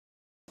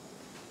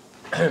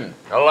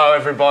Hello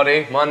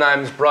everybody, my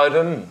name's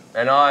Broden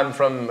and I'm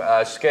from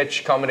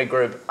sketch comedy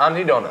group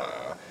Aunty Donna,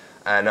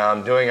 and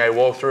I'm doing a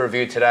walkthrough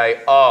review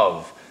today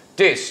of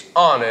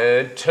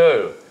Dishonored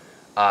 2.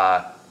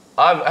 I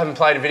haven't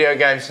played a video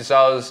game since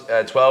I was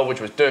 12, which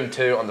was Doom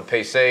 2 on the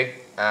PC,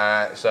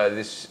 so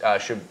this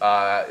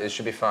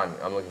should be fun.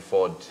 I'm looking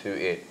forward to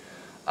it.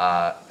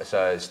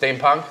 So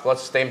steampunk,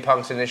 lots of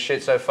steampunks in this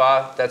shit so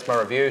far. That's my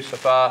review so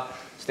far.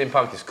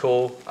 Steampunk is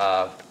cool,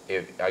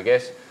 I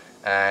guess.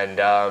 And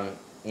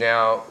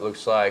now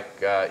looks like,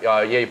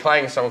 yeah, you're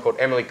playing someone called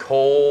Emily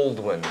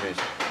Caldwin, who's...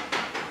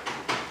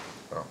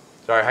 Oh,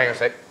 sorry, hang on a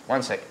sec.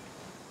 One sec.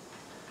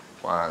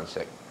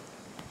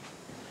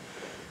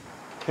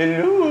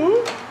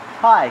 Hello?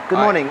 Hi, good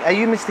morning. Are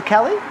you Mr.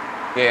 Kelly?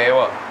 Yeah,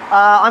 what?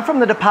 I'm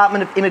from the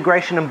Department of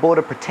Immigration and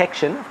Border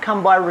Protection. I've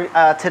come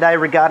by today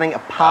regarding a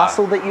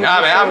parcel that you... No,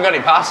 man, I haven't got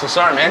any parcels,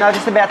 sorry, man. No,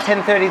 just about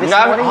 10:30 this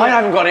morning. I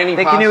haven't got any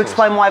parcels. Can you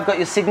explain why I've got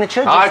your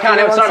signature? I can't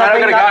do it, sorry,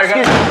 man, I've got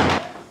to go.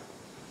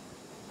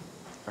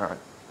 Alright,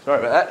 sorry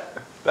about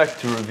that. Back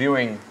to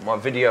reviewing my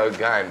video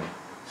game.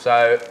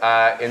 So,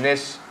 in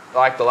this,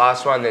 like the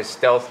last one, there's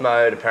stealth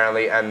mode,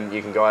 apparently, and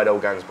you can go out all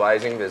guns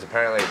blazing. There's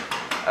apparently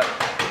a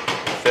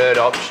third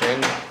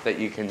option that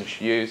you can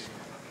use.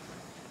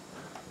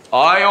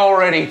 I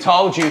already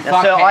told you,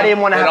 fucking... So I didn't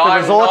want to have to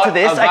resort to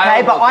this,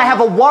 okay? But I have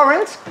a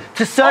warrant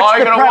to search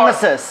the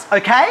premises,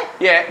 okay?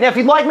 Yeah. Now, if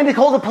you'd like me to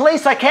call the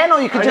police, I can, or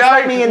you can just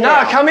let me in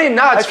now. No, come in.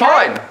 No, it's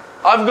fine.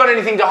 I haven't got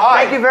anything to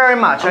hide. Thank you very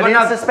much. I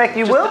didn't suspect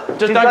you will.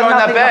 Just don't go in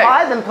that bag. To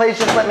hide, then please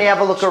just let me have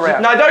a look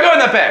around. No, don't go in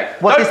that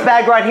bag. What, this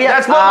bag right here?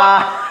 That's not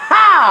my...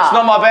 It's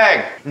not my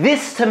bag.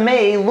 This, to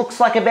me, looks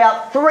like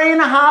about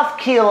 3.5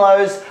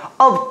 kilos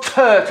of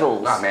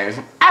turtles. No,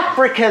 man.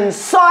 African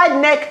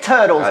side neck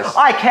turtles.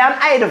 I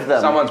count 8 of them.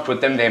 Someone's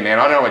put them there, man.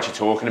 I don't know what you're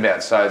talking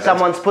about. So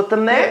someone's put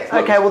them there? Yeah,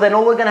 okay, well then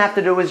all we're going to have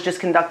to do is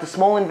just conduct a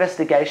small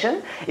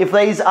investigation. If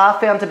these are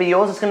found to be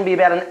yours, it's going to be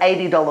about an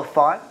 $80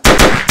 fine.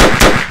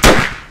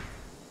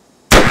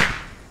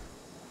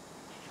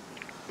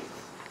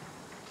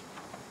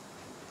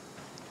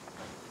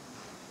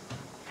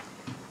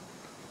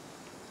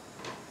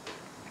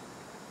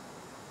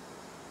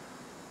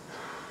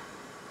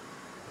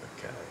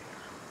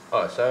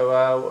 Oh, so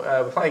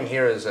we're playing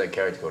here as a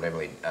character called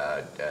Emily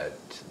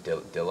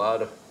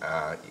Dillard.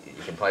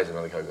 You can play as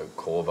another character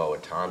called Corvo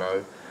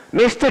Atano.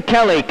 Mr.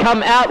 Kelly,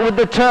 come out with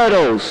the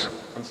turtles.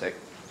 One sec.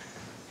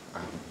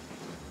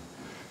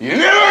 You're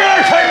never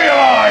gonna take me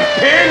alive,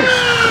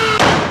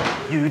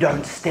 pig! You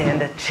don't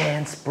stand a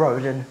chance,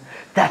 Broden.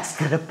 That's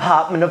the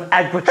Department of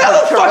Agriculture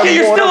How the fuck are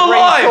you still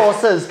alive?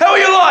 Resources. How are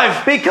you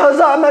alive? Because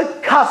I'm a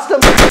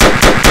customer.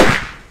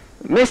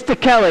 Mr.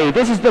 Kelly,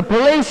 this is the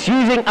police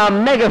using a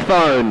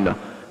megaphone.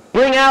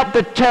 Bring out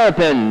the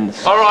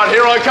terpenes. All right,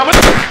 here I come.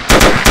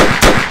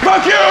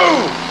 Fuck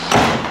you!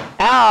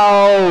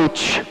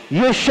 Ouch!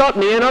 You shot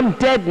me and I'm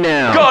dead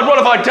now. God, what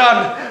have I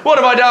done? What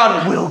have I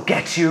done? We'll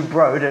get you,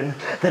 Broden.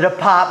 The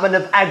Department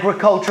of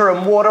Agriculture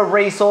and Water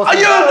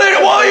Resources... Why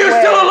are you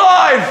still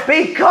alive?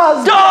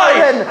 Because, Die!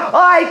 Broden,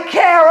 I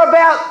care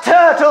about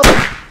turtles.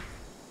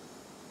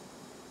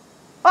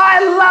 I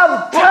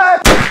love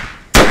turtles.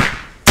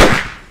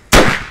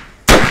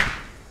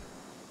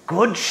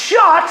 Good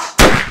shot!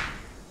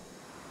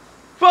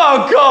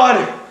 Oh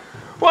God!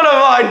 What have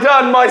I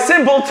done? My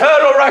simple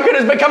turtle racket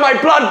has become a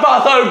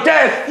bloodbath, oh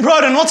death!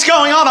 Broden, what's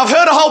going on? I've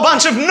heard a whole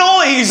bunch of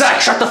noise!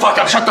 Zach, shut the fuck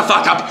up, shut the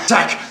fuck up!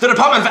 Zach, the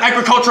Department of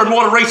Agriculture and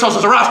Water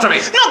Resources are after me!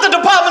 Not the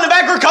Department of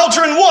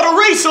Agriculture and Water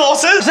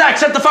Resources! Zach,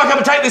 shut the fuck up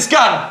and take this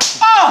gun!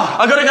 Oh!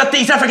 I gotta get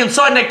these African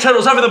side-neck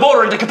turtles over the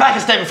border into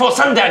Pakistan before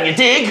sundown, you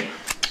dig?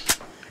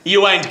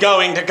 You ain't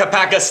going to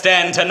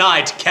Pakistan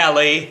tonight,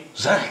 Kelly.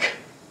 Zach,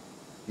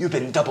 you've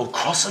been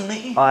double-crossing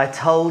me? I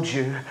told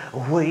you,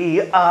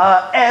 we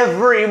are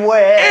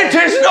everywhere. It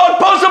is not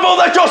possible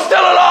that you're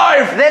still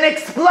alive! Then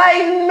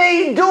explain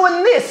me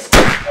doing this.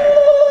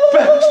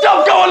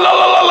 Stop going la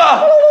la la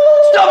la!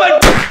 Stop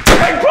it!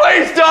 And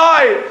please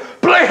die!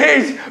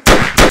 Please!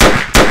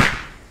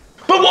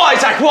 But why,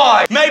 Zach,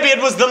 why? Maybe it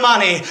was the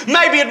money.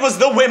 Maybe it was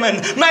the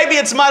women. Maybe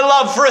it's my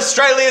love for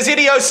Australia's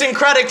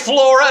idiosyncratic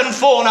flora and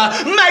fauna.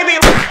 Maybe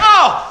it...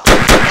 Oh!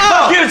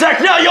 Fuck you,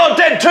 Zach! Now you're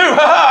dead too!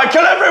 Ha-ha! I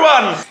kill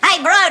everyone!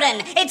 Hey,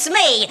 Broden, it's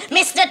me,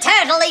 Mr.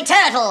 Turtley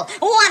Turtle,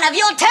 one of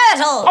your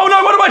turtles! Oh no,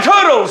 one of my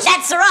turtles!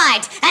 That's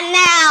right, and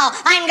now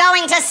I'm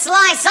going to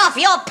slice off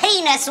your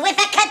penis with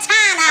a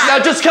katana! Now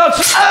just cut...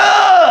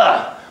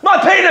 My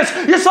penis!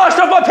 You sliced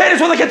off my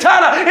penis with a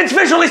katana! It's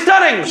visually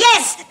stunning!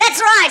 Yes, that's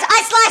right, I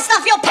sliced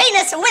off your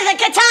penis with a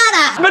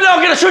katana! But now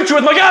I'm gonna shoot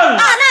you with my gun!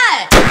 Oh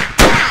no!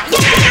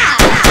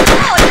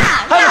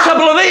 Have a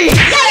couple of these!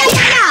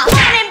 What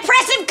an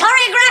impressive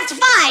choreographed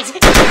fight!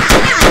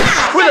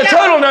 With a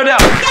turtle, no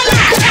doubt!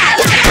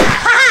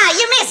 Haha,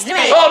 you missed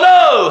me! Oh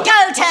no!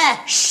 Go to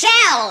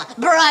Shell,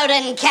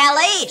 Broden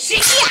Kelly.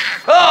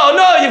 Oh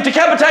no, you've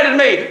decapitated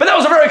me! But that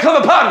was a very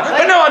clever pun!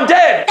 But now I'm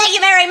dead! Thank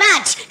you very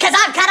much, because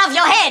I've cut off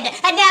your head,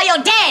 and now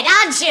you're dead,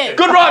 aren't you?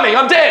 Good rhyming,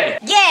 I'm dead!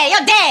 Yeah,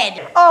 you're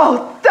dead.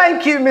 Oh,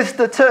 thank you,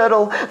 Mr.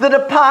 Turtle. The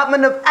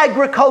Department of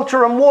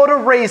Agriculture and Water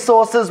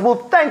Resources will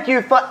thank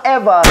you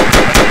forever.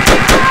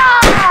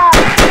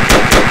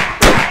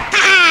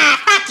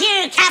 Fuck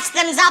you,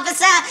 customs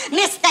officer.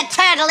 Mr.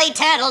 Turtley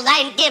Turtle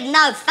don't give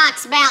no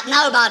fucks about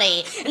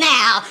nobody.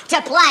 Now,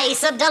 to play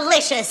some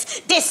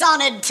delicious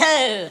Dishonored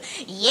 2.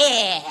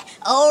 Yeah,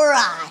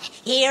 alright,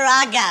 here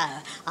I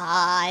go.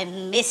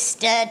 I'm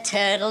Mr.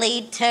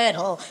 Turtley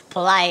Turtle,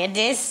 playing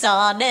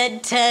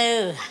Dishonored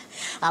 2.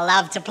 I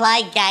love to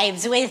play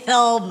games with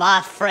all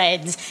my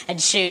friends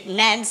and shooting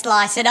and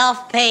slicing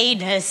off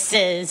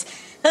penises.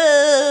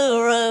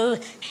 Ooh,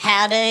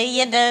 how do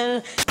you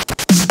do?